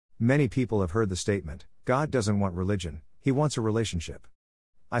Many people have heard the statement, God doesn't want religion, He wants a relationship.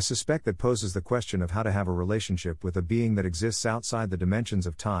 I suspect that poses the question of how to have a relationship with a being that exists outside the dimensions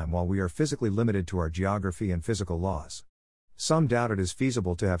of time while we are physically limited to our geography and physical laws. Some doubt it is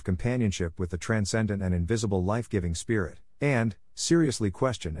feasible to have companionship with the transcendent and invisible life-giving Spirit, and seriously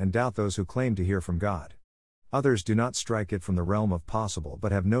question and doubt those who claim to hear from God. Others do not strike it from the realm of possible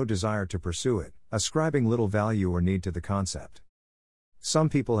but have no desire to pursue it, ascribing little value or need to the concept. Some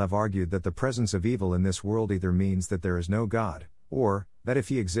people have argued that the presence of evil in this world either means that there is no God, or that if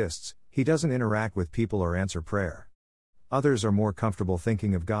He exists, He doesn't interact with people or answer prayer. Others are more comfortable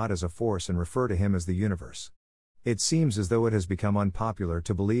thinking of God as a force and refer to Him as the universe. It seems as though it has become unpopular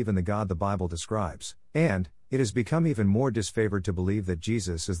to believe in the God the Bible describes, and it has become even more disfavored to believe that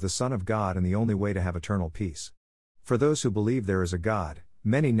Jesus is the Son of God and the only way to have eternal peace. For those who believe there is a God,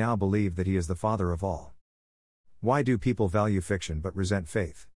 many now believe that He is the Father of all. Why do people value fiction but resent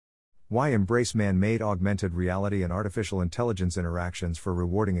faith? Why embrace man-made augmented reality and artificial intelligence interactions for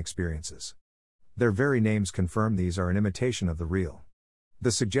rewarding experiences? Their very names confirm these are an imitation of the real.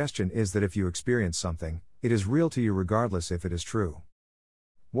 The suggestion is that if you experience something, it is real to you regardless if it is true.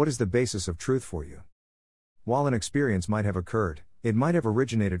 What is the basis of truth for you? While an experience might have occurred, it might have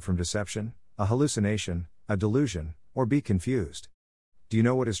originated from deception, a hallucination, a delusion, or be confused. Do you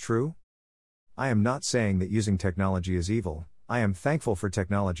know what is true? I am not saying that using technology is evil. I am thankful for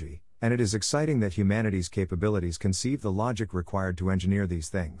technology, and it is exciting that humanity's capabilities conceive the logic required to engineer these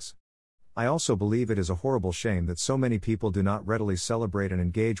things. I also believe it is a horrible shame that so many people do not readily celebrate and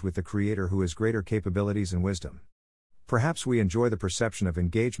engage with the Creator who has greater capabilities and wisdom. Perhaps we enjoy the perception of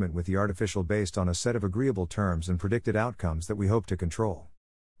engagement with the artificial based on a set of agreeable terms and predicted outcomes that we hope to control.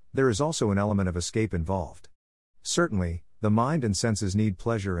 There is also an element of escape involved. Certainly, the mind and senses need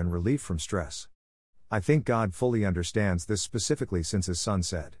pleasure and relief from stress. I think God fully understands this specifically since His Son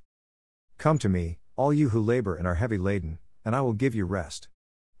said, "Come to me, all you who labor and are heavy laden, and I will give you rest.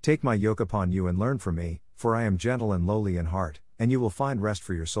 Take my yoke upon you and learn from me, for I am gentle and lowly in heart, and you will find rest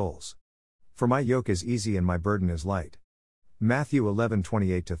for your souls. For my yoke is easy and my burden is light." Matthew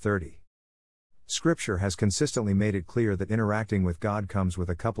 11:28-30. Scripture has consistently made it clear that interacting with God comes with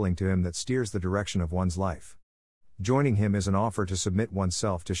a coupling to Him that steers the direction of one's life. Joining Him is an offer to submit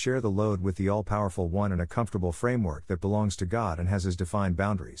oneself to share the load with the all-powerful One in a comfortable framework that belongs to God and has His defined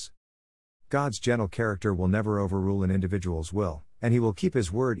boundaries. God's gentle character will never overrule an individual's will, and He will keep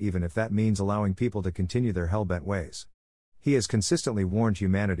His word even if that means allowing people to continue their hell-bent ways. He has consistently warned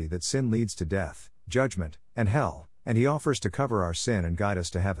humanity that sin leads to death, judgment, and hell, and He offers to cover our sin and guide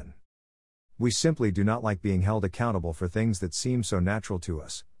us to heaven. We simply do not like being held accountable for things that seem so natural to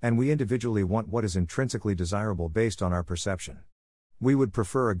us, and we individually want what is intrinsically desirable based on our perception. We would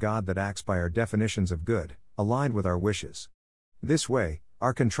prefer a God that acts by our definitions of good, aligned with our wishes. This way,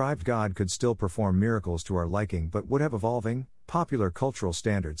 our contrived God could still perform miracles to our liking but would have evolving, popular cultural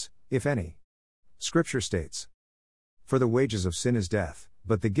standards, if any. Scripture states, "For the wages of sin is death,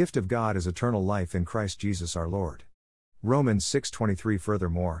 but the gift of God is eternal life in Christ Jesus our Lord." Romans 6:23.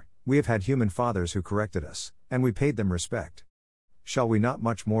 Furthermore, we have had human fathers who corrected us, and we paid them respect. Shall we not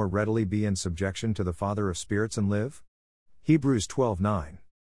much more readily be in subjection to the Father of spirits and live? Hebrews 12:9.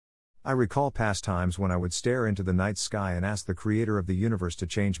 I recall past times when I would stare into the night sky and ask the Creator of the universe to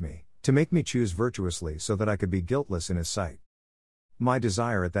change me, to make me choose virtuously so that I could be guiltless in His sight. My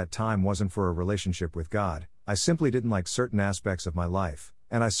desire at that time wasn't for a relationship with God. I simply didn't like certain aspects of my life,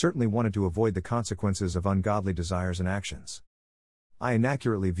 and I certainly wanted to avoid the consequences of ungodly desires and actions. I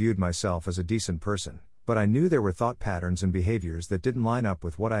inaccurately viewed myself as a decent person, but I knew there were thought patterns and behaviors that didn't line up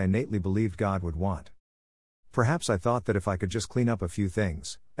with what I innately believed God would want. Perhaps I thought that if I could just clean up a few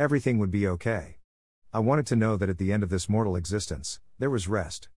things, everything would be okay. I wanted to know that at the end of this mortal existence, there was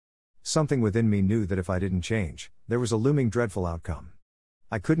rest. Something within me knew that if I didn't change, there was a looming dreadful outcome.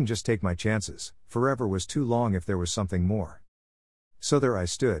 I couldn't just take my chances, forever was too long if there was something more. So there I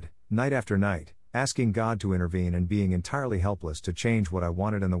stood, night after night, asking God to intervene and being entirely helpless to change what I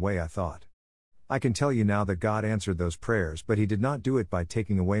wanted and the way I thought. I can tell you now that God answered those prayers, but He did not do it by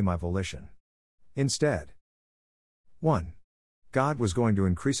taking away my volition. Instead, 1. God was going to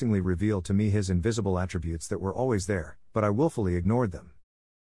increasingly reveal to me His invisible attributes that were always there, but I willfully ignored them.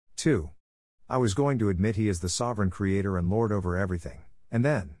 2. I was going to admit He is the sovereign Creator and Lord over everything, and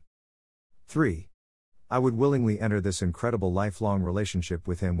then 3. I would willingly enter this incredible lifelong relationship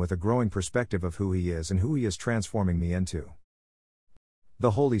with Him with a growing perspective of who He is and who He is transforming me into.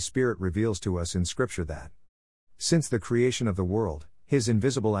 The Holy Spirit reveals to us in Scripture that, since the creation of the world, His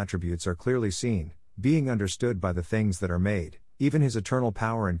invisible attributes are clearly seen, being understood by the things that are made, even His eternal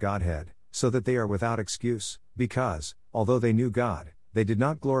power and Godhead, so that they are without excuse, because, although they knew God, they did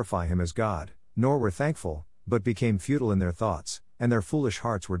not glorify him as God, nor were thankful, but became futile in their thoughts, and their foolish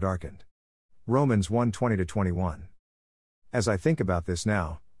hearts were darkened. Romans 1:20-21. As I think about this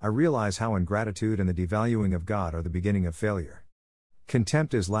now, I realize how ingratitude and the devaluing of God are the beginning of failure.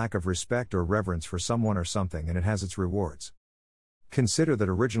 Contempt is lack of respect or reverence for someone or something, and it has its rewards. Consider that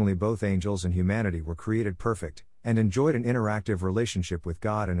originally both angels and humanity were created perfect, and enjoyed an interactive relationship with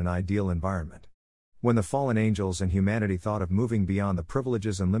God in an ideal environment. When the fallen angels and humanity thought of moving beyond the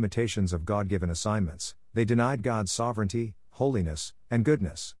privileges and limitations of God-given assignments, they denied God's sovereignty, holiness, and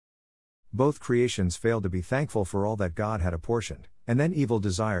goodness. Both creations failed to be thankful for all that God had apportioned, and then evil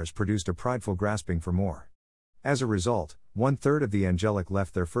desires produced a prideful grasping for more. As a result, 1/3 of the angelic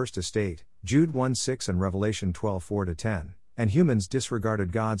left their first estate, Jude 1:6 and Revelation 12:4-10, and humans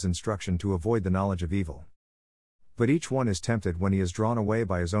disregarded God's instruction to avoid the knowledge of evil. But each one is tempted when he is drawn away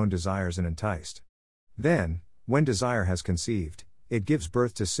by his own desires and enticed. Then, when desire has conceived, it gives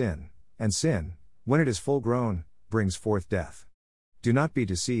birth to sin, and sin, when it is full grown, brings forth death. Do not be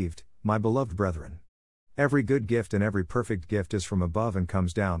deceived, my beloved brethren. Every good gift and every perfect gift is from above and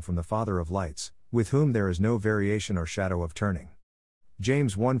comes down from the Father of lights, with whom there is no variation or shadow of turning.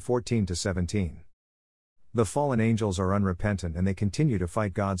 James 1:14-17. The fallen angels are unrepentant and they continue to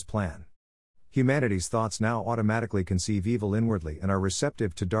fight God's plan. Humanity's thoughts now automatically conceive evil inwardly and are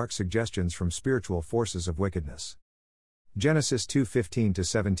receptive to dark suggestions from spiritual forces of wickedness. Genesis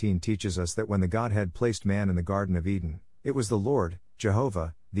 2:15-17 teaches us that when the Godhead placed man in the Garden of Eden, it was the Lord,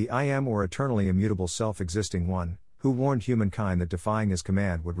 Jehovah, the I Am or eternally immutable self-existing one, who warned humankind that defying his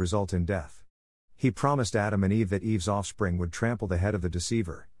command would result in death. He promised Adam and Eve that Eve's offspring would trample the head of the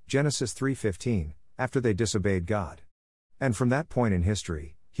deceiver, Genesis 3:15, after they disobeyed God. And from that point in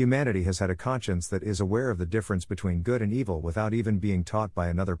history, humanity has had a conscience that is aware of the difference between good and evil without even being taught by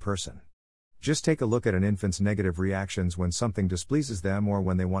another person. Just take a look at an infant's negative reactions when something displeases them or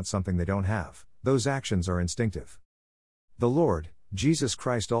when they want something they don't have. Those actions are instinctive. The Lord, Jesus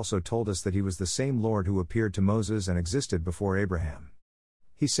Christ, also told us that he was the same Lord who appeared to Moses and existed before Abraham.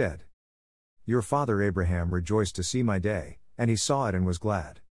 He said, "Your father Abraham rejoiced to see my day, and he saw it and was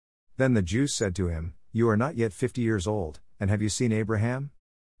glad." Then the Jews said to him, "You are not yet 50 years old, and have you seen Abraham?"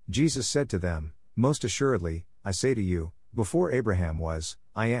 Jesus said to them, "Most assuredly, I say to you, before Abraham was,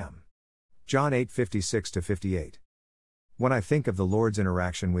 I am." John 8:56-58. When I think of the Lord's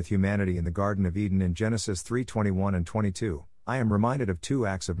interaction with humanity in the Garden of Eden in Genesis 3:21 and 22, I am reminded of two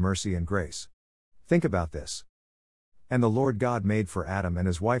acts of mercy and grace. Think about this. "And the Lord God made for Adam and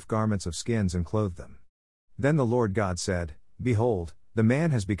his wife garments of skins and clothed them. Then the Lord God said, Behold, the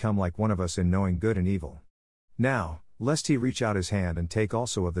man has become like one of us in knowing good and evil. Now, lest he reach out his hand and take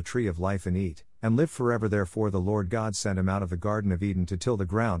also of the tree of life and eat, and live forever. Therefore the Lord God sent him out of the Garden of Eden to till the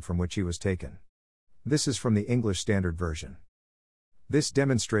ground from which he was taken." This is from the English Standard Version. This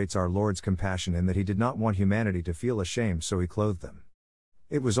demonstrates our Lord's compassion in that he did not want humanity to feel ashamed, so he clothed them.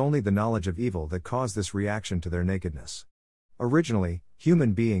 It was only the knowledge of evil that caused this reaction to their nakedness. Originally,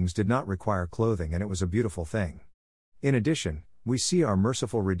 human beings did not require clothing, and it was a beautiful thing. In addition, we see our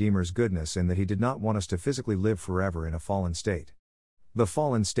merciful Redeemer's goodness in that he did not want us to physically live forever in a fallen state. The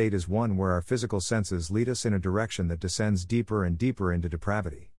fallen state is one where our physical senses lead us in a direction that descends deeper and deeper into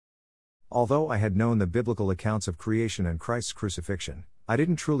depravity. Although I had known the biblical accounts of creation and Christ's crucifixion, I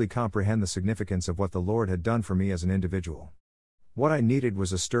didn't truly comprehend the significance of what the Lord had done for me as an individual. What I needed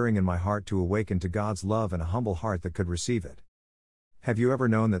was a stirring in my heart to awaken to God's love and a humble heart that could receive it. Have you ever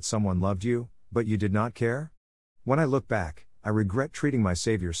known that someone loved you, but you did not care? When I look back, I regret treating my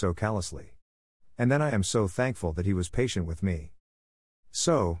Savior so callously. And then I am so thankful that he was patient with me.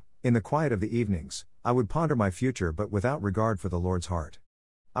 So, in the quiet of the evenings, I would ponder my future but without regard for the Lord's heart.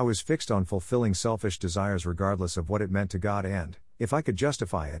 I was fixed on fulfilling selfish desires regardless of what it meant to God and, if I could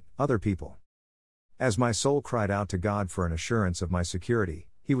justify it, other people. As my soul cried out to God for an assurance of my security,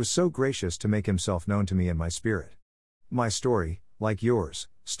 he was so gracious to make himself known to me in my spirit. My story, like yours,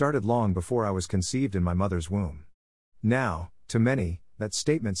 started long before I was conceived in my mother's womb. Now, to many, that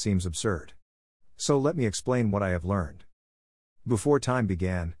statement seems absurd. So let me explain what I have learned. Before time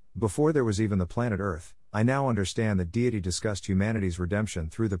began, before there was even the planet Earth, I now understand that deity discussed humanity's redemption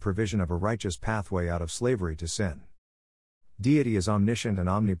through the provision of a righteous pathway out of slavery to sin. Deity is omniscient and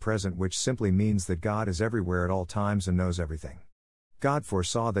omnipresent, which simply means that God is everywhere at all times and knows everything. God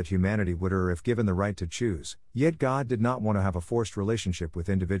foresaw that humanity would err if given the right to choose, yet God did not want to have a forced relationship with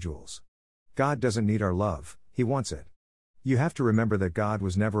individuals. God doesn't need our love, he wants it. You have to remember that God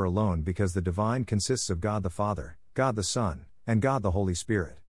was never alone because the divine consists of God the Father, God the Son, and God the Holy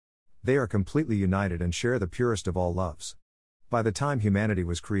Spirit. They are completely united and share the purest of all loves. By the time humanity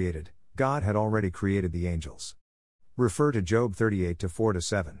was created, God had already created the angels. Refer to Job 38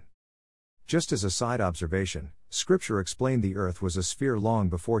 4-7. Just as a side observation, Scripture explained the earth was a sphere long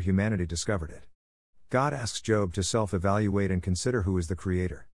before humanity discovered it. God asks Job to self-evaluate and consider who is the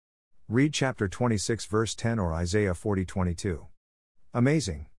creator. Read chapter 26 verse 10 or Isaiah 40:22.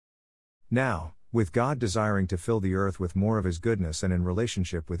 Amazing. Now, with God desiring to fill the earth with more of His goodness and in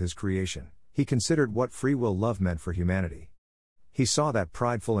relationship with His creation, He considered what free will love meant for humanity. He saw that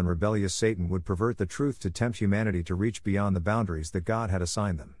prideful and rebellious Satan would pervert the truth to tempt humanity to reach beyond the boundaries that God had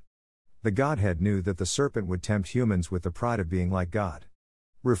assigned them. The Godhead knew that the serpent would tempt humans with the pride of being like God.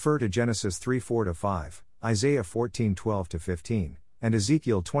 Refer to Genesis 3:4-5, Isaiah 14:12-15, and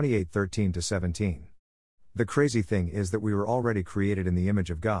Ezekiel 28:13-17. The crazy thing is that we were already created in the image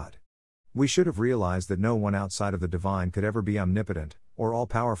of God. We should have realized that no one outside of the divine could ever be omnipotent, or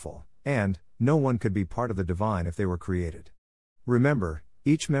all-powerful, and no one could be part of the divine if they were created. Remember,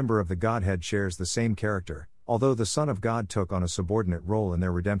 each member of the Godhead shares the same character, although the Son of God took on a subordinate role in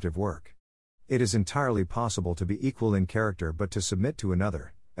their redemptive work. It is entirely possible to be equal in character but to submit to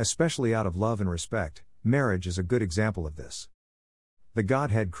another, especially out of love and respect. Marriage is a good example of this. The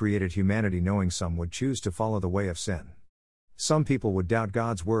Godhead created humanity knowing some would choose to follow the way of sin. Some people would doubt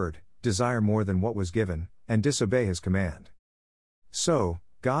God's word, desire more than what was given, and disobey His command. So,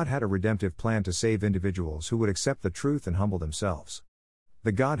 God had a redemptive plan to save individuals who would accept the truth and humble themselves.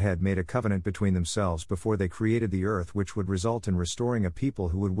 The Godhead made a covenant between themselves before they created the earth, which would result in restoring a people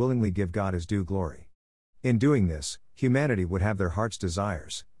who would willingly give God His due glory. In doing this, humanity would have their heart's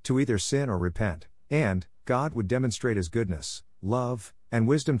desires, to either sin or repent, and God would demonstrate His goodness, love, and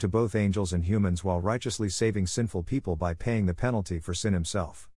wisdom to both angels and humans while righteously saving sinful people by paying the penalty for sin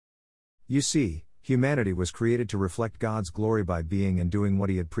Himself. You see, humanity was created to reflect God's glory by being and doing what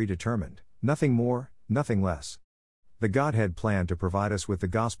He had predetermined, nothing more, nothing less. The Godhead planned to provide us with the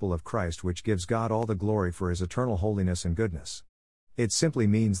gospel of Christ, which gives God all the glory for His eternal holiness and goodness. It simply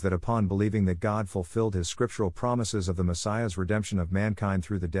means that upon believing that God fulfilled His scriptural promises of the Messiah's redemption of mankind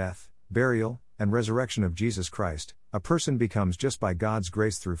through the death, burial, and resurrection of Jesus Christ, a person becomes just by God's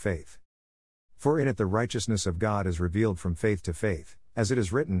grace through faith. For in it the righteousness of God is revealed from faith to faith, as it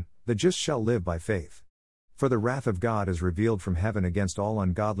is written, "The just shall live by faith." For the wrath of God is revealed from heaven against all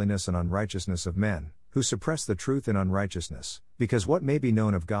ungodliness and unrighteousness of men, who suppress the truth in unrighteousness, because what may be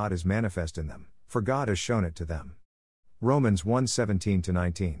known of God is manifest in them, for God has shown it to them. Romans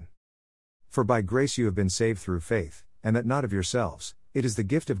 1:17-19. For by grace you have been saved through faith, and that not of yourselves, it is the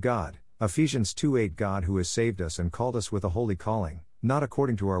gift of God. Ephesians 2:8. God who has saved us and called us with a holy calling, not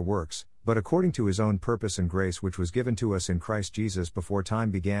according to our works, but according to His own purpose and grace which was given to us in Christ Jesus before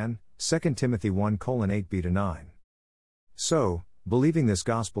time began. 2 Timothy 1:8b-9. So, believing this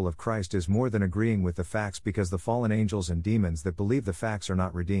gospel of Christ is more than agreeing with the facts, because the fallen angels and demons that believe the facts are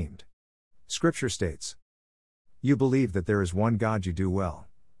not redeemed. Scripture states, "You believe that there is one God, you do well.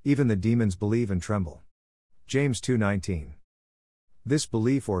 Even the demons believe and tremble." James 2:19. This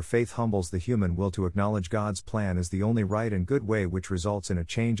belief or faith humbles the human will to acknowledge God's plan as the only right and good way, which results in a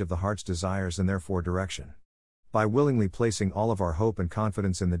change of the heart's desires and therefore direction. By willingly placing all of our hope and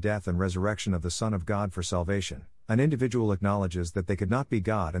confidence in the death and resurrection of the Son of God for salvation, an individual acknowledges that they could not be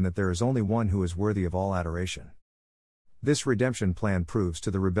God and that there is only one who is worthy of all adoration. This redemption plan proves to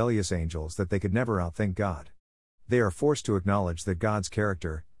the rebellious angels that they could never outthink God. They are forced to acknowledge that God's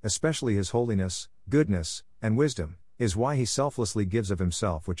character, especially His holiness, goodness, and wisdom, is why He selflessly gives of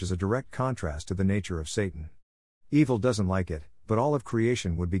Himself, which is a direct contrast to the nature of Satan. Evil doesn't like it, but all of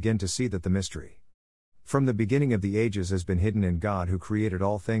creation would begin to see that the mystery from the beginning of the ages has been hidden in God who created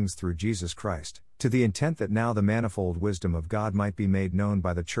all things through Jesus Christ, to the intent that now the manifold wisdom of God might be made known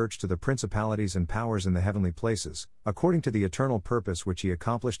by the Church to the principalities and powers in the heavenly places, according to the eternal purpose which He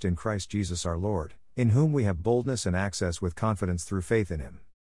accomplished in Christ Jesus our Lord, in whom we have boldness and access with confidence through faith in Him.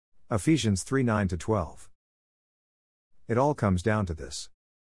 Ephesians 3:9-12. It all comes down to this.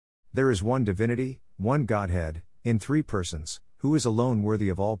 There is one divinity, one Godhead, in three persons, who is alone worthy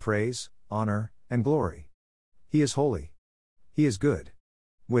of all praise, honor, and glory. He is holy. He is good.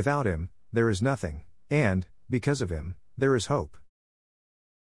 Without Him, there is nothing, and, because of Him, there is hope.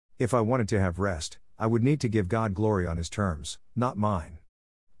 If I wanted to have rest, I would need to give God glory on His terms, not mine.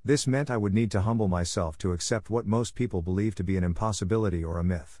 This meant I would need to humble myself to accept what most people believe to be an impossibility or a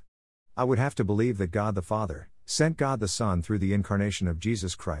myth. I would have to believe that God the Father sent God the Son through the incarnation of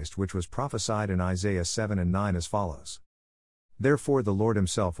Jesus Christ, which was prophesied in Isaiah 7:9 as follows. Therefore the Lord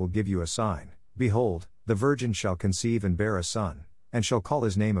Himself will give you a sign. Behold, the virgin shall conceive and bear a son, and shall call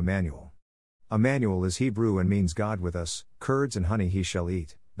his name Emmanuel. Emmanuel is Hebrew and means God with us. Curds and honey he shall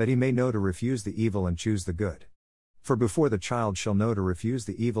eat, that he may know to refuse the evil and choose the good. For before the child shall know to refuse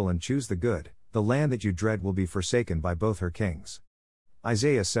the evil and choose the good, the land that you dread will be forsaken by both her kings.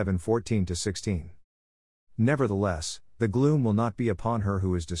 Isaiah 7:14-16. Nevertheless, the gloom will not be upon her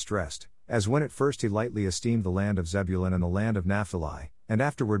who is distressed, as when at first he lightly esteemed the land of Zebulun and the land of Naphtali, and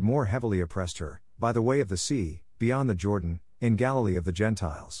afterward more heavily oppressed her, by the way of the sea, beyond the Jordan, in Galilee of the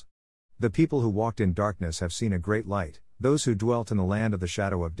Gentiles. The people who walked in darkness have seen a great light, those who dwelt in the land of the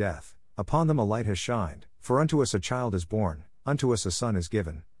shadow of death, upon them a light has shined, for unto us a child is born, unto us a son is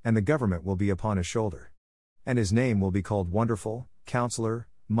given, and the government will be upon his shoulder. And his name will be called Wonderful, Counselor,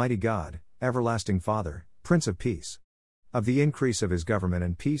 Mighty God, Everlasting Father, Prince of Peace. Of the increase of his government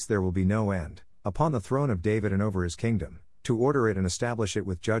and peace there will be no end, upon the throne of David and over his kingdom, to order it and establish it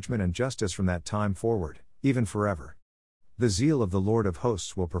with judgment and justice from that time forward, even forever. The zeal of the Lord of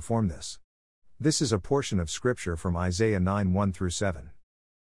hosts will perform this. This is a portion of Scripture from Isaiah 9:1-7.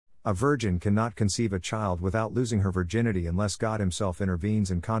 A virgin cannot conceive a child without losing her virginity unless God himself intervenes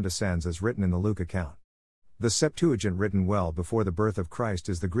and condescends, as written in the Luke account. The Septuagint, written well before the birth of Christ,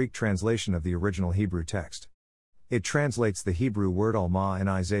 is the Greek translation of the original Hebrew text. It translates the Hebrew word alma in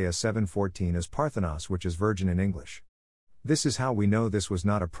Isaiah 7:14 as Parthenos, which is virgin in English. This is how we know this was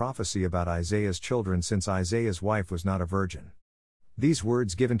not a prophecy about Isaiah's children, since Isaiah's wife was not a virgin. These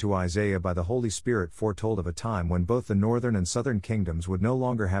words given to Isaiah by the Holy Spirit foretold of a time when both the northern and southern kingdoms would no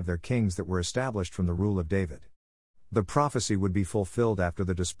longer have their kings that were established from the rule of David. The prophecy would be fulfilled after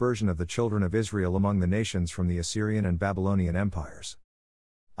the dispersion of the children of Israel among the nations from the Assyrian and Babylonian empires.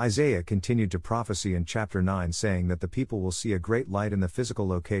 Isaiah continued to prophesy in chapter 9, saying that the people will see a great light in the physical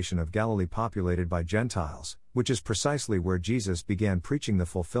location of Galilee populated by Gentiles, which is precisely where Jesus began preaching the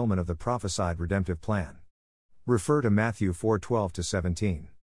fulfillment of the prophesied redemptive plan. Refer to Matthew 4:12-17.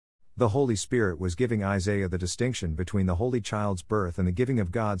 The Holy Spirit was giving Isaiah the distinction between the Holy Child's birth and the giving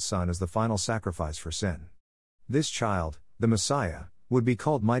of God's Son as the final sacrifice for sin. This child, the Messiah, would be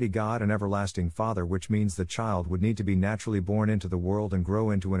called Mighty God and Everlasting Father, which means the child would need to be naturally born into the world and grow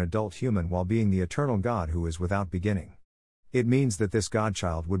into an adult human while being the eternal God who is without beginning. It means that this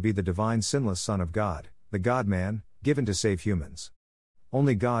Godchild would be the divine sinless Son of God, the God-man, given to save humans.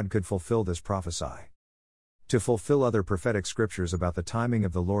 Only God could fulfill this prophecy. To fulfill other prophetic scriptures about the timing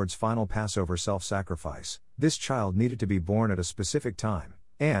of the Lord's final Passover self-sacrifice, this child needed to be born at a specific time,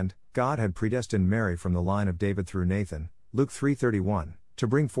 and God had predestined Mary from the line of David through Nathan, Luke 3:31, to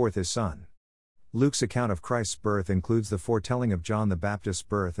bring forth his son. Luke's account of Christ's birth includes the foretelling of John the Baptist's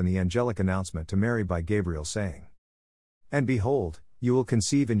birth and the angelic announcement to Mary by Gabriel saying, "And behold, you will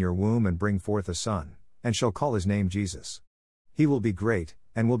conceive in your womb and bring forth a son, and shall call his name Jesus. He will be great,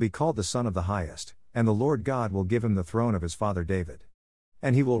 and will be called the Son of the Highest, and the Lord God will give him the throne of his father David.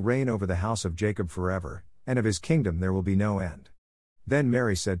 And he will reign over the house of Jacob forever, and of his kingdom there will be no end." Then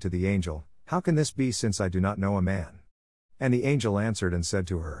Mary said to the angel, "How can this be, since I do not know a man?" And the angel answered and said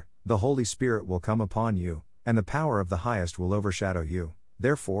to her, "The Holy Spirit will come upon you, and the power of the Highest will overshadow you,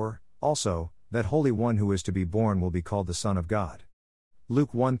 therefore, also, that Holy One who is to be born will be called the Son of God."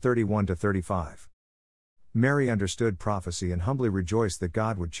 Luke 1:31-35. Mary understood prophecy and humbly rejoiced that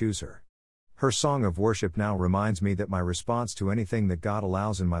God would choose her. Her song of worship now reminds me that my response to anything that God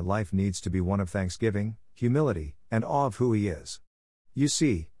allows in my life needs to be one of thanksgiving, humility, and awe of who He is. You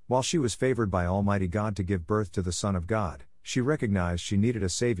see, while she was favored by Almighty God to give birth to the Son of God, she recognized she needed a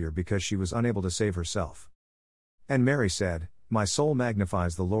Savior because she was unable to save herself. And Mary said, "My soul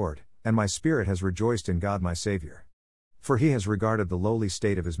magnifies the Lord, and my spirit has rejoiced in God my Savior. For He has regarded the lowly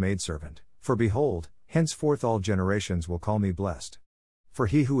state of His maidservant, for behold, henceforth all generations will call me blessed. For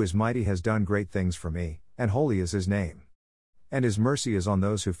He who is mighty has done great things for me, and holy is His name. And His mercy is on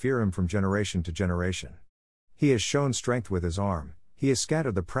those who fear Him from generation to generation. He has shown strength with His arm, He has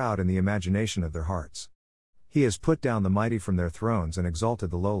scattered the proud in the imagination of their hearts. He has put down the mighty from their thrones and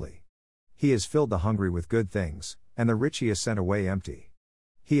exalted the lowly. He has filled the hungry with good things, and the rich He has sent away empty.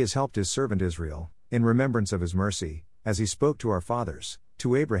 He has helped His servant Israel, in remembrance of His mercy, as He spoke to our fathers,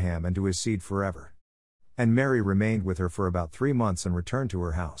 to Abraham and to his seed forever." And Mary remained with her for about 3 months and returned to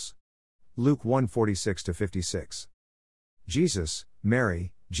her house. Luke 1:46-56. Jesus,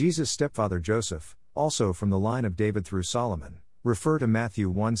 Mary, Jesus' stepfather Joseph, also from the line of David through Solomon, refer to Matthew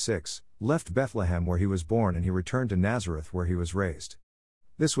 1:6, left Bethlehem where he was born and he returned to Nazareth where he was raised.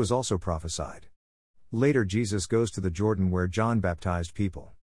 This was also prophesied. Later Jesus goes to the Jordan where John baptized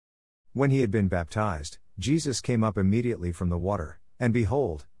people. When he had been baptized, Jesus came up immediately from the water, and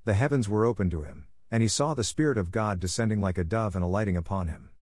behold, the heavens were opened to him, and he saw the Spirit of God descending like a dove and alighting upon him.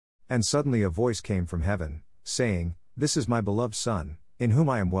 And suddenly a voice came from heaven, saying, "This is my beloved Son, in whom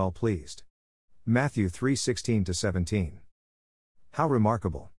I am well pleased." Matthew 3:16-17. How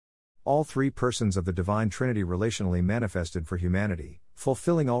remarkable! All three persons of the Divine Trinity relationally manifested for humanity,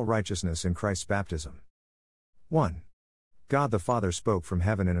 fulfilling all righteousness in Christ's baptism. 1. God the Father spoke from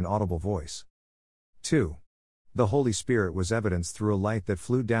heaven in an audible voice. 2. The Holy Spirit was evidenced through a light that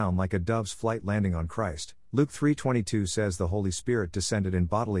flew down like a dove's flight landing on Christ. Luke 3:22 says the Holy Spirit descended in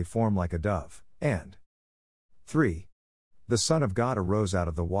bodily form like a dove. And 3. The Son of God arose out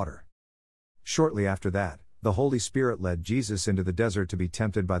of the water. Shortly after that, the Holy Spirit led Jesus into the desert to be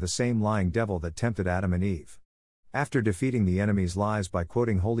tempted by the same lying devil that tempted Adam and Eve. After defeating the enemy's lies by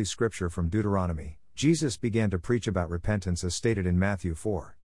quoting Holy Scripture from Deuteronomy, Jesus began to preach about repentance as stated in Matthew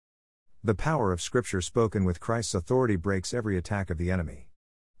 4. The power of Scripture spoken with Christ's authority breaks every attack of the enemy.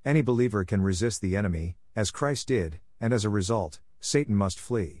 Any believer can resist the enemy, as Christ did, and as a result, Satan must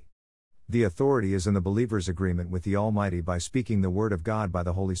flee. The authority is in the believer's agreement with the Almighty by speaking the Word of God by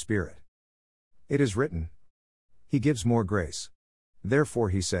the Holy Spirit. It is written, He gives more grace. Therefore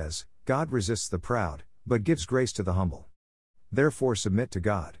he says, God resists the proud, but gives grace to the humble. Therefore submit to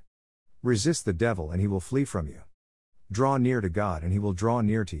God. Resist the devil and he will flee from you. Draw near to God and he will draw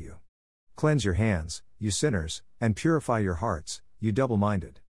near to you. Cleanse your hands, you sinners, and purify your hearts, you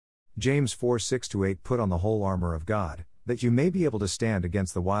double-minded. James 4:6-8 Put on the whole armor of God, that you may be able to stand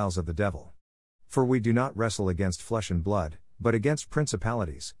against the wiles of the devil. For we do not wrestle against flesh and blood, but against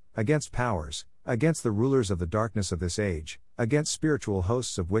principalities, against powers, against the rulers of the darkness of this age, against spiritual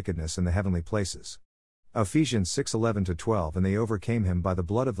hosts of wickedness in the heavenly places. Ephesians 6:11-12 And they overcame him by the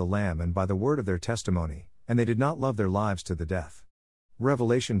blood of the Lamb and by the word of their testimony, and they did not love their lives to the death.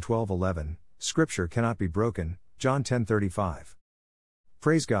 Revelation 12:11 Scripture cannot be broken, John 10:35.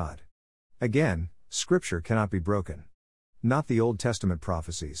 Praise God. Again, Scripture cannot be broken. Not the Old Testament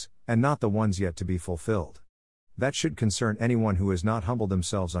prophecies, and not the ones yet to be fulfilled. That should concern anyone who has not humbled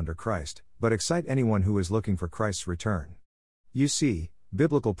themselves under Christ, but excite anyone who is looking for Christ's return. You see,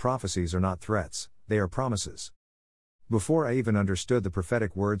 biblical prophecies are not threats, they are promises. Before I even understood the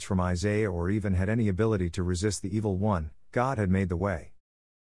prophetic words from Isaiah or even had any ability to resist the evil one, God had made the way.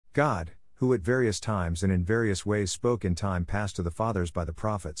 God, who at various times and in various ways spoke in time past to the fathers by the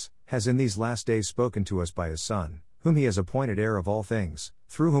prophets, has in these last days spoken to us by his Son, whom he has appointed heir of all things,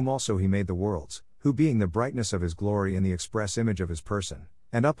 through whom also he made the worlds, who being the brightness of his glory and the express image of his person,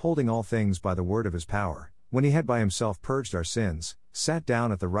 and upholding all things by the word of his power, when he had by himself purged our sins, sat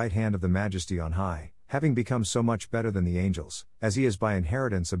down at the right hand of the Majesty on high, having become so much better than the angels, as he has by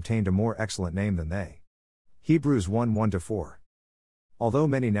inheritance obtained a more excellent name than they. Hebrews 1:1-4. Although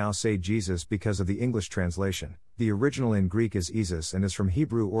many now say Jesus because of the English translation, the original in Greek is Jesus and is from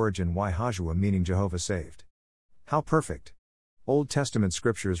Hebrew origin Yahshua meaning Jehovah saved. How perfect! Old Testament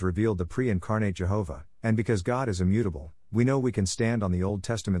scriptures revealed the pre-incarnate Jehovah, and because God is immutable, we know we can stand on the Old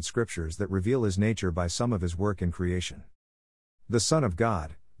Testament scriptures that reveal his nature by some of his work in creation. The Son of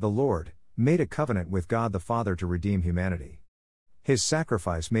God, the Lord, made a covenant with God the Father to redeem humanity. His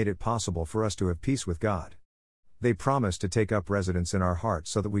sacrifice made it possible for us to have peace with God. They promised to take up residence in our hearts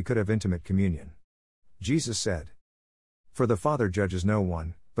so that we could have intimate communion. Jesus said, For the Father judges no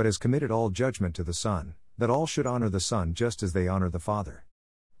one, but has committed all judgment to the Son, that all should honor the Son just as they honor the Father.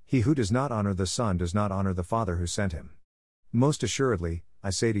 He who does not honor the Son does not honor the Father who sent him. Most assuredly,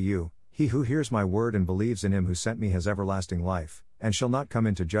 I say to you, he who hears my word and believes in him who sent me has everlasting life, and shall not come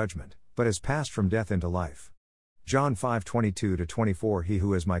into judgment, but has passed from death into life. John 5:22-24 He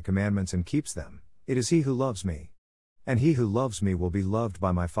who has my commandments and keeps them, it is he who loves me. And he who loves me will be loved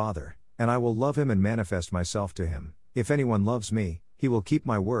by my Father, and I will love him and manifest myself to him. If anyone loves me, he will keep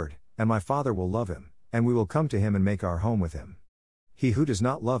my word, and my Father will love him, and we will come to him and make our home with him. He who does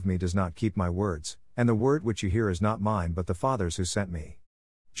not love me does not keep my words, and the word which you hear is not mine but the Father's who sent me.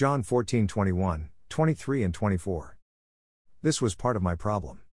 John 14:21, 23 and 24. This was part of my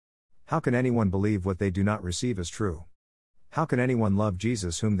problem. How can anyone believe what they do not receive as true? How can anyone love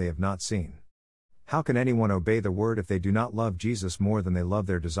Jesus whom they have not seen? How can anyone obey the word if they do not love Jesus more than they love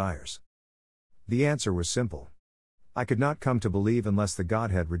their desires? The answer was simple. I could not come to believe unless the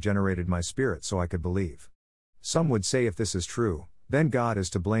Godhead regenerated my spirit so I could believe. Some would say if this is true, then God is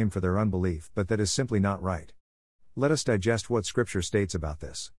to blame for their unbelief, but that is simply not right. Let us digest what Scripture states about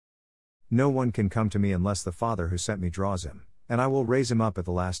this. No one can come to me unless the Father who sent me draws him, and I will raise him up at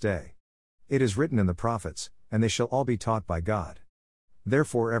the last day. It is written in the prophets, and they shall all be taught by God.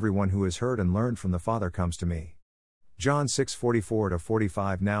 Therefore everyone who has heard and learned from the Father comes to me. John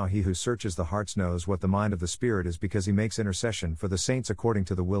 6:44-45 Now he who searches the hearts knows what the mind of the Spirit is because he makes intercession for the saints according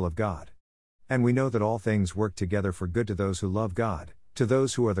to the will of God. And we know that all things work together for good to those who love God, to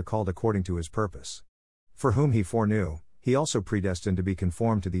those who are the called according to his purpose. For whom he foreknew, he also predestined to be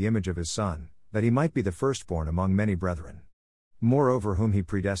conformed to the image of his Son, that he might be the firstborn among many brethren. Moreover whom he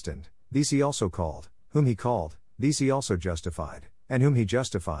predestined, these he also called, whom he called, these he also justified, And whom he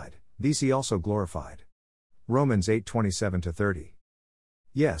justified, these he also glorified. Romans 8:27-30.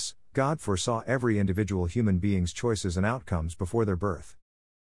 Yes, God foresaw every individual human being's choices and outcomes before their birth.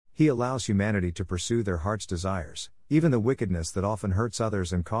 He allows humanity to pursue their heart's desires, even the wickedness that often hurts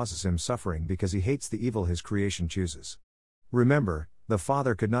others and causes him suffering because he hates the evil his creation chooses. Remember, the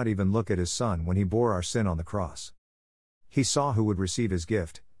Father could not even look at his Son when he bore our sin on the cross. He saw who would receive his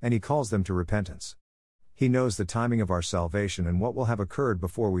gift, and he calls them to repentance. He knows the timing of our salvation and what will have occurred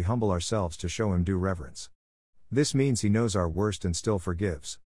before we humble ourselves to show him due reverence. This means he knows our worst and still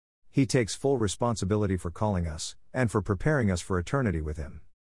forgives. He takes full responsibility for calling us, and for preparing us for eternity with him.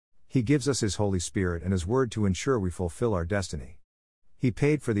 He gives us his Holy Spirit and his word to ensure we fulfill our destiny. He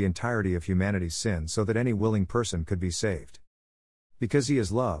paid for the entirety of humanity's sin so that any willing person could be saved. Because he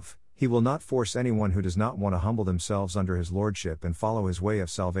is love, he will not force anyone who does not want to humble themselves under his lordship and follow his way of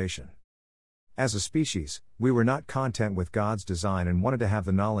salvation. As a species, we were not content with God's design and wanted to have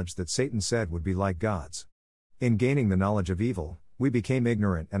the knowledge that Satan said would be like God's. In gaining the knowledge of evil, we became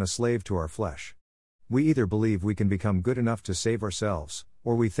ignorant and a slave to our flesh. We either believe we can become good enough to save ourselves,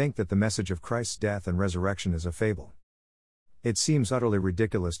 or we think that the message of Christ's death and resurrection is a fable. It seems utterly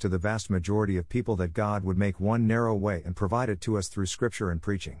ridiculous to the vast majority of people that God would make one narrow way and provide it to us through Scripture and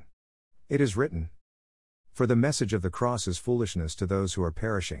preaching. It is written, "For the message of the cross is foolishness to those who are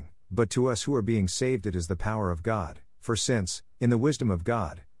perishing, but to us who are being saved it is the power of God, for since, in the wisdom of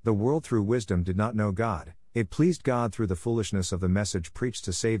God, the world through wisdom did not know God, it pleased God through the foolishness of the message preached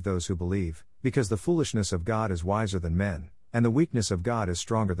to save those who believe, because the foolishness of God is wiser than men, and the weakness of God is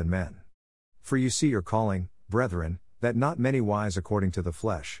stronger than men. For you see your calling, brethren, that not many wise according to the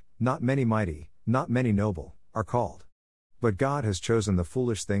flesh, not many mighty, not many noble, are called. But God has chosen the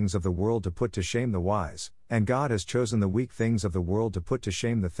foolish things of the world to put to shame the wise, and God has chosen the weak things of the world to put to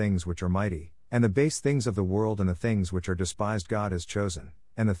shame the things which are mighty, and the base things of the world and the things which are despised God has chosen,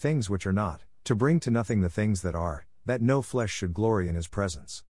 and the things which are not, to bring to nothing the things that are, that no flesh should glory in his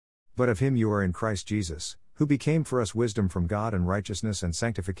presence. But of him you are in Christ Jesus, who became for us wisdom from God and righteousness and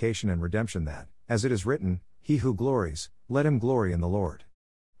sanctification and redemption that, as it is written, he who glories, let him glory in the Lord."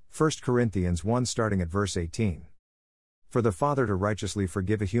 1 Corinthians 1 starting at verse 18. For the Father to righteously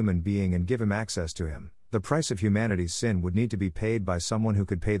forgive a human being and give him access to him, the price of humanity's sin would need to be paid by someone who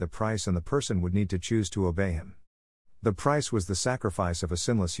could pay the price, and the person would need to choose to obey him. The price was the sacrifice of a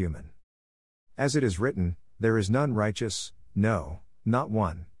sinless human. As it is written, "There is none righteous, no, not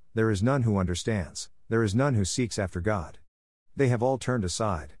one, there is none who understands, there is none who seeks after God. They have all turned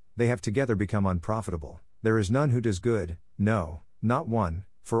aside, they have together become unprofitable, there is none who does good, no, not one,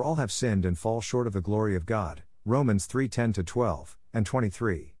 for all have sinned and fall short of the glory of God." Romans 3:10-12, and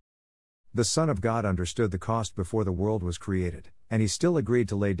 23. The Son of God understood the cost before the world was created, and he still agreed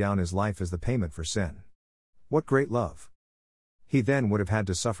to lay down his life as the payment for sin. What great love! He then would have had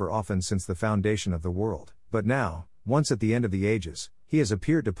to suffer often since the foundation of the world, but now, once at the end of the ages, he has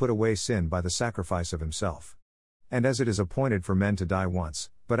appeared to put away sin by the sacrifice of himself. And as it is appointed for men to die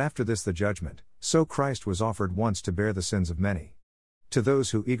once, but after this the judgment, so Christ was offered once to bear the sins of many. To those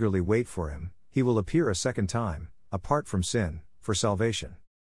who eagerly wait for him, he will appear a second time, apart from sin, for salvation.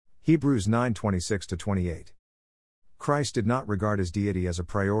 Hebrews 9:26-28. Christ did not regard his deity as a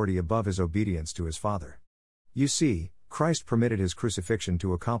priority above his obedience to his Father. You see, Christ permitted his crucifixion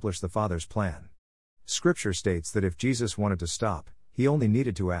to accomplish the Father's plan. Scripture states that if Jesus wanted to stop, he only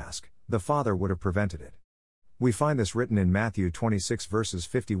needed to ask, the Father would have prevented it. We find this written in Matthew 26 verses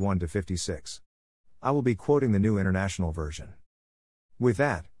 51-56. I will be quoting the New International Version. With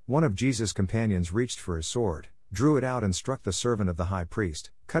that, one of Jesus' companions reached for his sword, drew it out and struck the servant of the high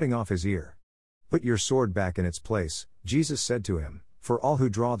priest, cutting off his ear. "Put your sword back in its place," Jesus said to him, "for all who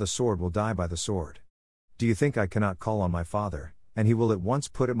draw the sword will die by the sword. Do you think I cannot call on my Father, and he will at once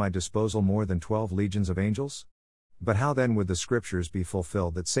put at my disposal more than 12 legions of angels? But how then would the scriptures be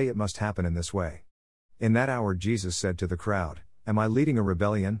fulfilled that say it must happen in this way?" In that hour Jesus said to the crowd, "Am I leading a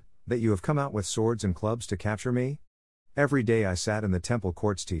rebellion, that you have come out with swords and clubs to capture me? Every day I sat in the temple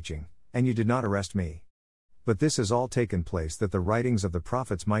courts teaching, and you did not arrest me. But this has all taken place that the writings of the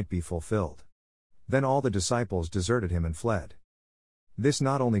prophets might be fulfilled." Then all the disciples deserted him and fled. This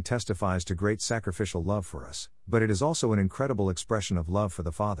not only testifies to great sacrificial love for us, but it is also an incredible expression of love for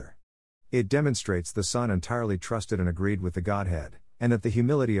the Father. It demonstrates the Son entirely trusted and agreed with the Godhead, and that the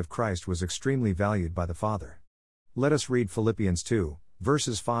humility of Christ was extremely valued by the Father. Let us read Philippians 2,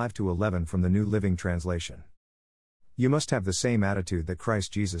 verses 5-11 from the New Living Translation. You must have the same attitude that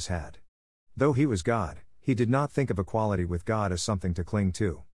Christ Jesus had. Though he was God, he did not think of equality with God as something to cling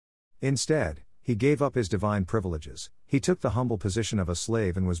to. Instead, he gave up his divine privileges, he took the humble position of a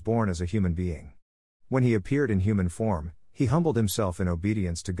slave and was born as a human being. When he appeared in human form, he humbled himself in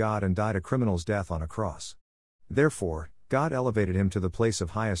obedience to God and died a criminal's death on a cross. Therefore, God elevated him to the place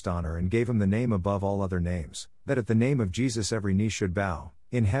of highest honor and gave him the name above all other names, that at the name of Jesus every knee should bow,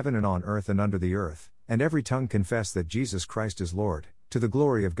 in heaven and on earth and under the earth, and every tongue confess that Jesus Christ is Lord, to the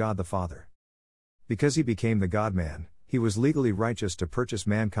glory of God the Father. Because he became the God-man, he was legally righteous to purchase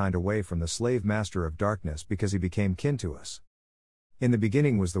mankind away from the slave master of darkness because he became kin to us. In the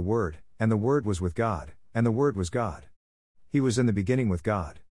beginning was the Word, and the Word was with God, and the Word was God. He was in the beginning with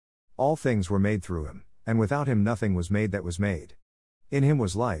God. All things were made through him, and without him nothing was made that was made. In him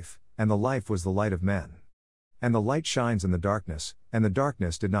was life, and the life was the light of men. And the light shines in the darkness, and the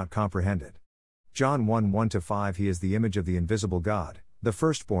darkness did not comprehend it. John 1:1-5 He is the image of the invisible God, the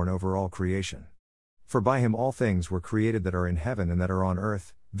firstborn over all creation. For by him all things were created that are in heaven and that are on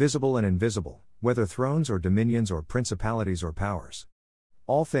earth, visible and invisible, whether thrones or dominions or principalities or powers.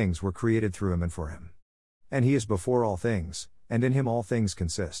 All things were created through him and for him. And he is before all things, and in him all things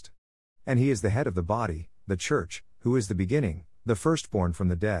consist. And he is the head of the body, the church, who is the beginning, the firstborn from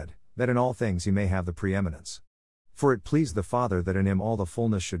the dead, that in all things he may have the preeminence. For it pleased the Father that in him all the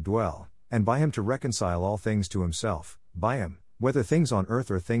fullness should dwell, and by him to reconcile all things to himself, by him, whether things on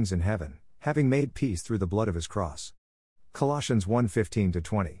earth or things in heaven, having made peace through the blood of his cross. Colossians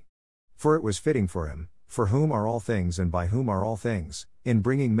 1:15-20. For it was fitting for him, for whom are all things and by whom are all things, in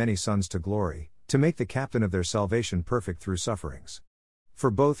bringing many sons to glory, to make the captain of their salvation perfect through sufferings. For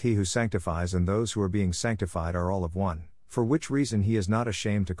both he who sanctifies and those who are being sanctified are all of one, for which reason he is not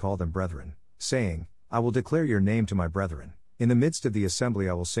ashamed to call them brethren, saying, I will declare your name to my brethren, in the midst of the assembly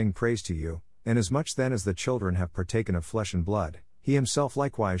I will sing praise to you, inasmuch then as the children have partaken of flesh and blood, he himself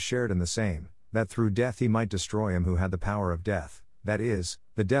likewise shared in the same, that through death he might destroy him who had the power of death, that is,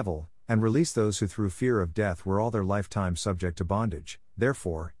 the devil, and release those who through fear of death were all their lifetime subject to bondage.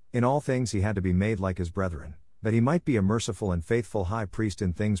 Therefore, in all things he had to be made like his brethren, that he might be a merciful and faithful high priest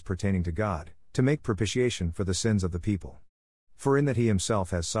in things pertaining to God, to make propitiation for the sins of the people. For in that he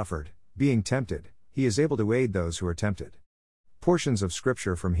himself has suffered, being tempted, he is able to aid those who are tempted. Portions of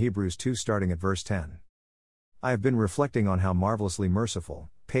Scripture from Hebrews 2 starting at verse 10. I have been reflecting on how marvelously merciful,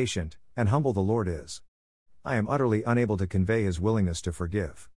 patient, and humble the Lord is. I am utterly unable to convey his willingness to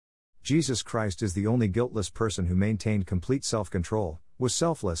forgive. Jesus Christ is the only guiltless person who maintained complete self-control, was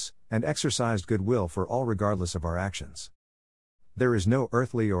selfless, and exercised goodwill for all regardless of our actions. There is no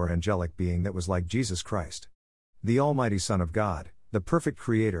earthly or angelic being that was like Jesus Christ. The Almighty Son of God, the perfect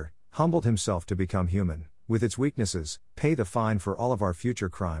Creator, humbled himself to become human, with its weaknesses, pay the fine for all of our future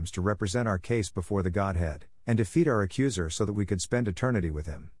crimes to represent our case before the Godhead, and defeat our accuser so that we could spend eternity with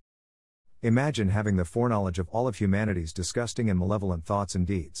him. Imagine having the foreknowledge of all of humanity's disgusting and malevolent thoughts and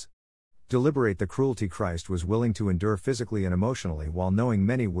deeds. Deliberate the cruelty Christ was willing to endure physically and emotionally while knowing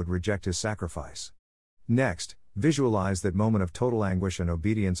many would reject his sacrifice. Next, visualize that moment of total anguish and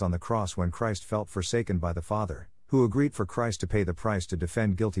obedience on the cross when Christ felt forsaken by the Father, who agreed for Christ to pay the price to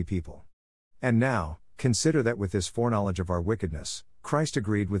defend guilty people. And now, consider that with this foreknowledge of our wickedness, Christ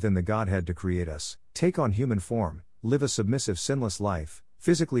agreed within the Godhead to create us, take on human form, live a submissive sinless life,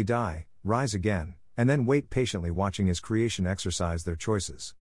 physically die, rise again, and then wait patiently watching his creation exercise their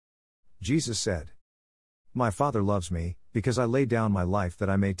choices. Jesus said, My Father loves me, because I lay down my life that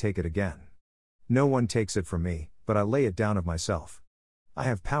I may take it again. No one takes it from me, but I lay it down of myself. I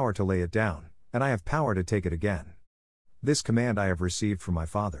have power to lay it down, and I have power to take it again. This command I have received from my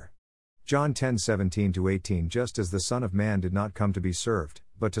Father. John 10:17-18 Just as the Son of Man did not come to be served,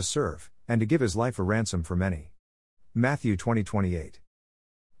 but to serve, and to give his life a ransom for many. Matthew 20:28.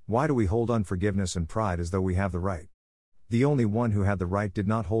 Why do we hold unforgiveness and pride as though we have the right? The only one who had the right did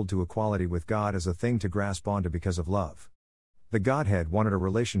not hold to equality with God as a thing to grasp onto because of love. The Godhead wanted a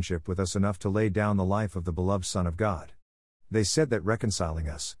relationship with us enough to lay down the life of the beloved Son of God. They said that reconciling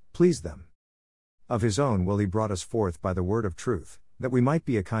us pleased them. Of his own will he brought us forth by the word of truth, that we might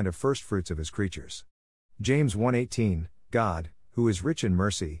be a kind of firstfruits of his creatures. James 1:18, God, who is rich in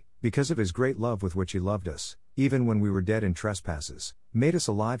mercy, because of his great love with which he loved us, even when we were dead in trespasses, made us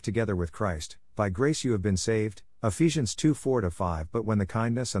alive together with Christ. By grace you have been saved. Ephesians 2:4-5 But when the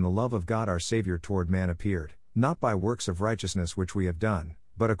kindness and the love of God our Savior toward man appeared, not by works of righteousness which we have done,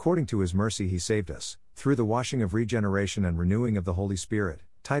 but according to his mercy he saved us, through the washing of regeneration and renewing of the Holy Spirit,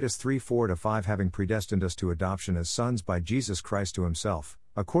 Titus 3:4-5 Having predestined us to adoption as sons by Jesus Christ to himself,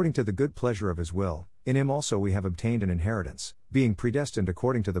 according to the good pleasure of his will, in him also we have obtained an inheritance, being predestined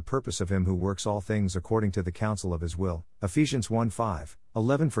according to the purpose of him who works all things according to the counsel of his will. Ephesians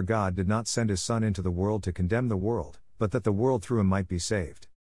 1:5-11 For God did not send his Son into the world to condemn the world, but that the world through him might be saved.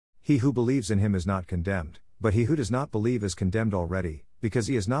 He who believes in him is not condemned, but he who does not believe is condemned already, because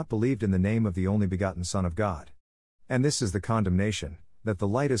he has not believed in the name of the only begotten Son of God. And this is the condemnation, that the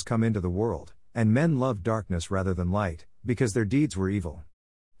light has come into the world, and men loved darkness rather than light, because their deeds were evil.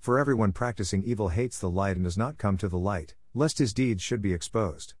 For everyone practicing evil hates the light and does not come to the light, lest his deeds should be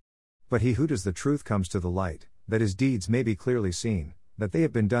exposed. But he who does the truth comes to the light, that his deeds may be clearly seen, that they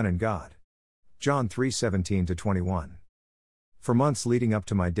have been done in God. John 3:17-21. For months leading up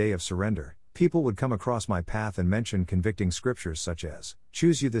to my day of surrender, people would come across my path and mention convicting scriptures such as,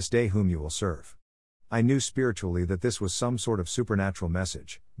 "Choose you this day whom you will serve." I knew spiritually that this was some sort of supernatural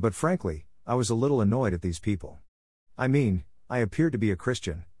message, but frankly, I was a little annoyed at these people. I mean, I appeared to be a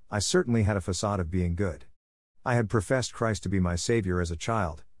Christian, I certainly had a facade of being good. I had professed Christ to be my Savior as a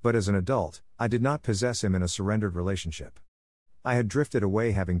child, but as an adult, I did not possess Him in a surrendered relationship. I had drifted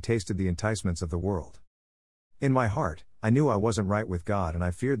away having tasted the enticements of the world. In my heart, I knew I wasn't right with God and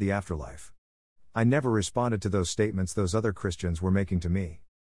I feared the afterlife. I never responded to those statements those other Christians were making to me.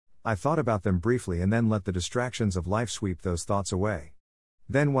 I thought about them briefly and then let the distractions of life sweep those thoughts away.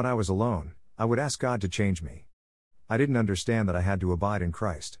 Then when I was alone, I would ask God to change me. I didn't understand that I had to abide in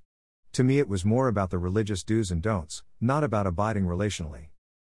Christ. To me it was more about the religious do's and don'ts, not about abiding relationally.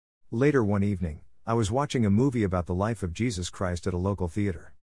 Later one evening, I was watching a movie about the life of Jesus Christ at a local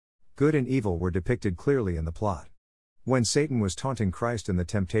theater. Good and evil were depicted clearly in the plot. When Satan was taunting Christ in the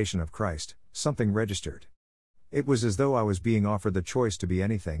temptation of Christ, something registered. It was as though I was being offered the choice to be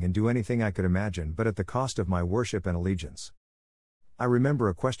anything and do anything I could imagine, but at the cost of my worship and allegiance. I remember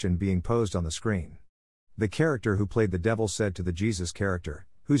a question being posed on the screen. The character who played the devil said to the Jesus character,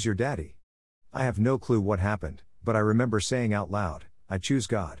 "Who's your daddy?" I have no clue what happened, but I remember saying out loud, "I choose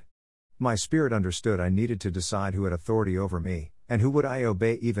God." My spirit understood I needed to decide who had authority over me, and who would I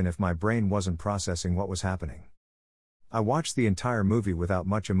obey even if my brain wasn't processing what was happening. I watched the entire movie without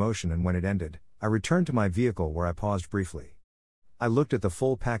much emotion, and when it ended, I returned to my vehicle where I paused briefly. I looked at the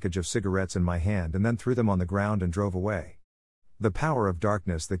full package of cigarettes in my hand and then threw them on the ground and drove away. The power of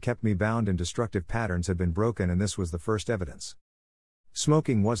darkness that kept me bound in destructive patterns had been broken, and this was the first evidence.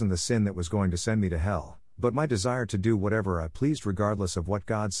 Smoking wasn't the sin that was going to send me to hell, but my desire to do whatever I pleased regardless of what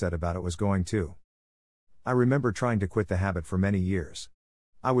God said about it was going to. I remember trying to quit the habit for many years.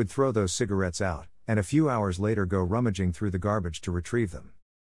 I would throw those cigarettes out, and a few hours later go rummaging through the garbage to retrieve them.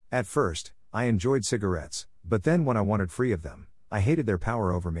 At first, I enjoyed cigarettes, but then when I wanted free of them, I hated their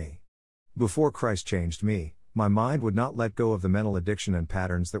power over me. Before Christ changed me, my mind would not let go of the mental addiction and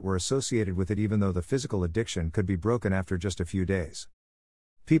patterns that were associated with it, even though the physical addiction could be broken after just a few days.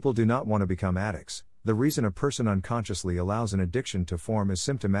 People do not want to become addicts. The reason a person unconsciously allows an addiction to form is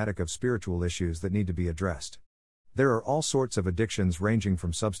symptomatic of spiritual issues that need to be addressed. There are all sorts of addictions ranging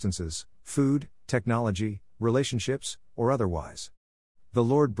from substances, food, technology, relationships, or otherwise. The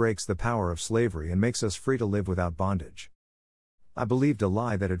Lord breaks the power of slavery and makes us free to live without bondage. I believed a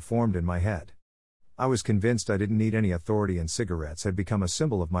lie that had formed in my head. I was convinced I didn't need any authority, and cigarettes had become a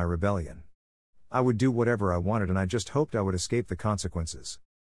symbol of my rebellion. I would do whatever I wanted, and I just hoped I would escape the consequences.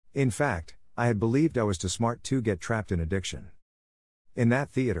 In fact, I had believed I was too smart to get trapped in addiction. In that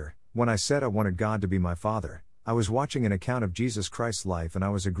theater, when I said I wanted God to be my Father, I was watching an account of Jesus Christ's life, and I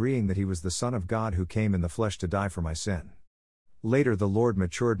was agreeing that He was the Son of God who came in the flesh to die for my sin. Later the Lord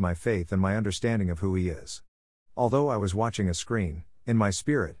matured my faith and my understanding of who He is. Although I was watching a screen, in my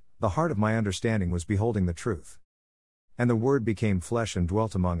spirit, the heart of my understanding was beholding the truth. And the Word became flesh and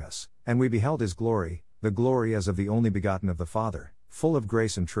dwelt among us, and we beheld His glory, the glory as of the only begotten of the Father, full of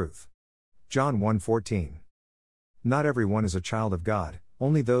grace and truth. John 1:14. Not everyone is a child of God,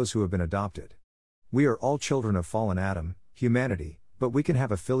 only those who have been adopted. We are all children of fallen Adam, humanity, but we can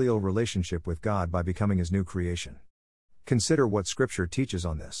have a filial relationship with God by becoming His new creation. Consider what Scripture teaches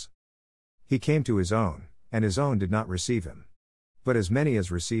on this. He came to His own, and His own did not receive Him. But as many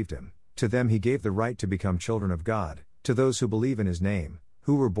as received Him, to them He gave the right to become children of God, to those who believe in His name,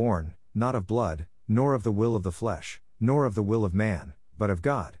 who were born, not of blood, nor of the will of the flesh, nor of the will of man, but of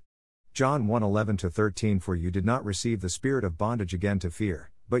God. John 1:11-13. For you did not receive the spirit of bondage again to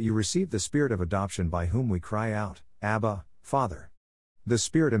fear, but you received the Spirit of adoption, by whom we cry out, Abba, Father. The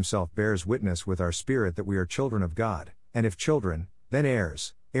Spirit Himself bears witness with our spirit that we are children of God, and if children, then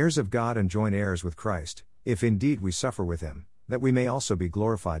heirs, heirs of God and joint heirs with Christ, if indeed we suffer with Him, that we may also be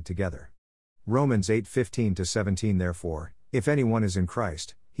glorified together. Romans 8:15-17. Therefore, if anyone is in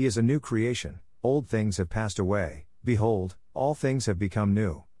Christ, he is a new creation, old things have passed away, behold, all things have become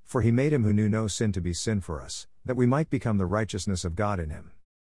new, for He made Him who knew no sin to be sin for us, that we might become the righteousness of God in Him.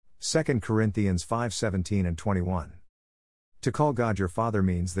 2 Corinthians 5:17-21. To call God your Father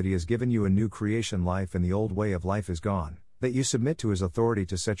means that He has given you a new creation life and the old way of life is gone, that you submit to His authority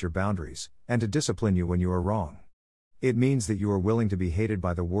to set your boundaries, and to discipline you when you are wrong. It means that you are willing to be hated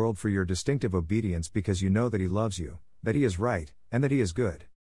by the world for your distinctive obedience because you know that He loves you, that He is right, and that He is good.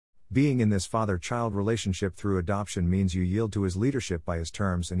 Being in this father-child relationship through adoption means you yield to His leadership by His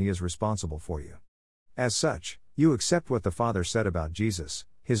terms and He is responsible for you. As such, you accept what the Father said about Jesus,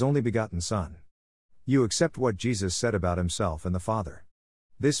 His only begotten Son. You accept what Jesus said about Himself and the Father.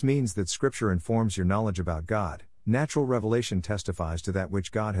 This means that Scripture informs your knowledge about God, natural revelation testifies to that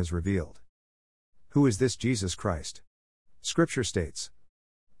which God has revealed. Who is this Jesus Christ? Scripture states,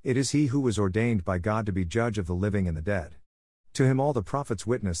 "It is He who was ordained by God to be judge of the living and the dead. To Him all the prophets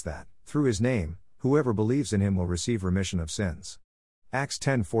witness that, through His name, whoever believes in Him will receive remission of sins." Acts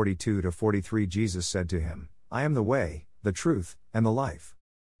 10:42-43 Jesus said to him, "I am the way, the truth, and the life.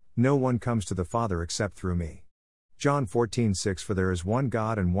 No one comes to the Father except through me." John 14:6 For there is one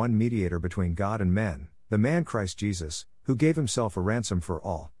God and one mediator between God and men, the man Christ Jesus, who gave Himself a ransom for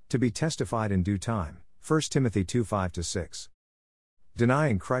all, to be testified in due time. 1 Timothy 2:5-6.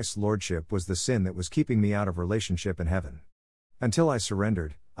 Denying Christ's lordship was the sin that was keeping me out of relationship in heaven. Until I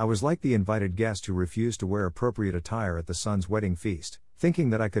surrendered, I was like the invited guest who refused to wear appropriate attire at the Son's wedding feast, thinking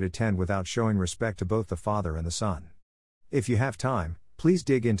that I could attend without showing respect to both the Father and the Son. If you have time, please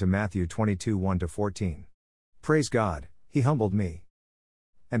dig into Matthew 22:1-14. Praise God, He humbled me.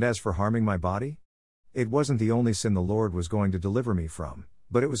 And as for harming my body? It wasn't the only sin the Lord was going to deliver me from,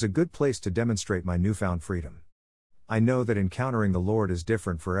 but it was a good place to demonstrate my newfound freedom. I know that encountering the Lord is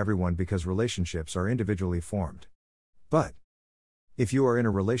different for everyone because relationships are individually formed. But if you are in a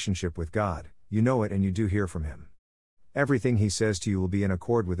relationship with God, you know it and you do hear from Him. Everything He says to you will be in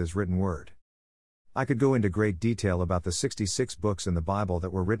accord with His written word. I could go into great detail about the 66 books in the Bible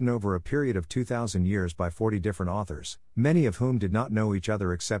that were written over a period of 2,000 years by 40 different authors, many of whom did not know each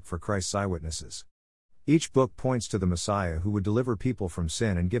other except for Christ's eyewitnesses. Each book points to the Messiah who would deliver people from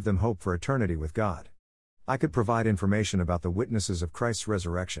sin and give them hope for eternity with God. I could provide information about the witnesses of Christ's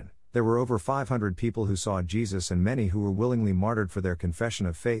resurrection. There were over 500 people who saw Jesus and many who were willingly martyred for their confession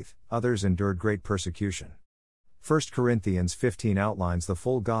of faith, others endured great persecution. 1 Corinthians 15 outlines the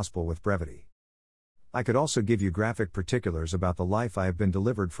full gospel with brevity. I could also give you graphic particulars about the life I have been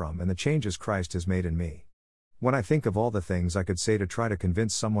delivered from and the changes Christ has made in me. When I think of all the things I could say to try to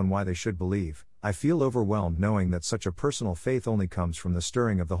convince someone why they should believe, I feel overwhelmed knowing that such a personal faith only comes from the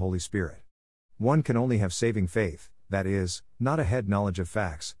stirring of the Holy Spirit. One can only have saving faith, that is, not a head knowledge of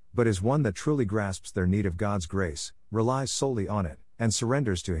facts, but is one that truly grasps their need of God's grace, relies solely on it, and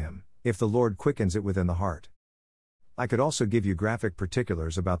surrenders to Him, if the Lord quickens it within the heart. I could also give you graphic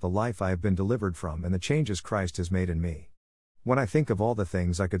particulars about the life I have been delivered from and the changes Christ has made in me. When I think of all the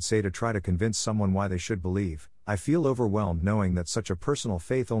things I could say to try to convince someone why they should believe, I feel overwhelmed knowing that such a personal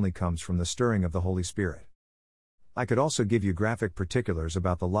faith only comes from the stirring of the Holy Spirit. I could also give you graphic particulars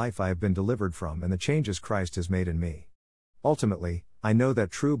about the life I have been delivered from and the changes Christ has made in me. Ultimately, I know that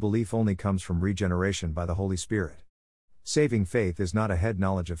true belief only comes from regeneration by the Holy Spirit. Saving faith is not a head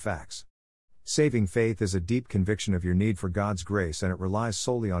knowledge of facts. Saving faith is a deep conviction of your need for God's grace and it relies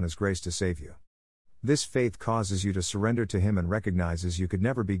solely on His grace to save you. This faith causes you to surrender to Him and recognizes you could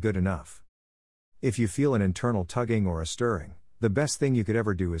never be good enough. If you feel an internal tugging or a stirring, the best thing you could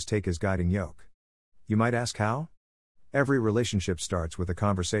ever do is take His guiding yoke. You might ask how? Every relationship starts with a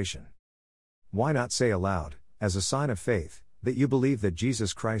conversation. Why not say aloud, as a sign of faith, that you believe that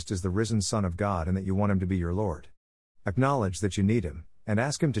Jesus Christ is the risen Son of God and that you want Him to be your Lord? Acknowledge that you need Him, and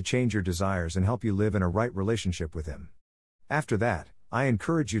ask Him to change your desires and help you live in a right relationship with Him. After that, I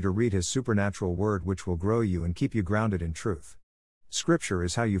encourage you to read His supernatural word which will grow you and keep you grounded in truth. Scripture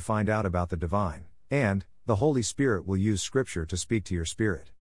is how you find out about the divine, and the Holy Spirit will use Scripture to speak to your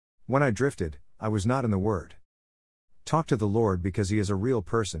spirit. When I drifted, I was not in the Word. Talk to the Lord because He is a real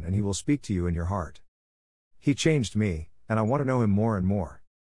person and He will speak to you in your heart. He changed me, and I want to know Him more and more.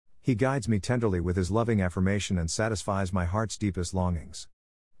 He guides me tenderly with His loving affirmation and satisfies my heart's deepest longings.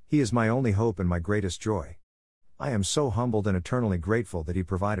 He is my only hope and my greatest joy. I am so humbled and eternally grateful that He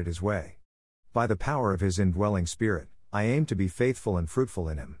provided His way. By the power of His indwelling Spirit, I aim to be faithful and fruitful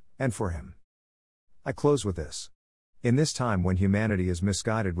in Him, and for Him. I close with this. In this time when humanity is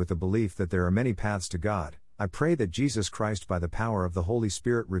misguided with the belief that there are many paths to God, I pray that Jesus Christ by the power of the Holy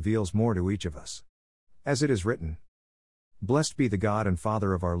Spirit reveals more to each of us. As it is written, "Blessed be the God and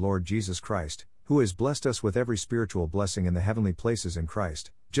Father of our Lord Jesus Christ, who has blessed us with every spiritual blessing in the heavenly places in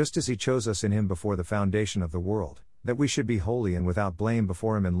Christ, just as He chose us in Him before the foundation of the world, that we should be holy and without blame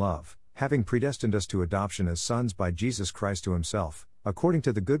before Him in love, having predestined us to adoption as sons by Jesus Christ to Himself, according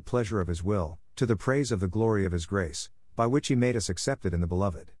to the good pleasure of His will, to the praise of the glory of His grace, by which He made us accepted in the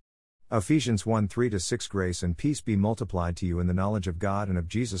Beloved." Ephesians 1:3-6 Grace and peace be multiplied to you in the knowledge of God and of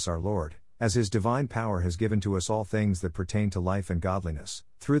Jesus our Lord, As His divine power has given to us all things that pertain to life and godliness,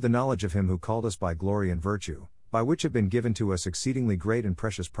 through the knowledge of Him who called us by glory and virtue, by which have been given to us exceedingly great and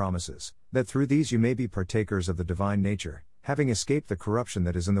precious promises, that through these you may be partakers of the divine nature, having escaped the corruption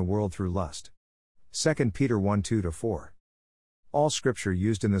that is in the world through lust. 2 Peter 1:2-4. All scripture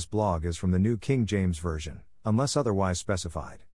used in this blog is from the New King James Version, unless otherwise specified.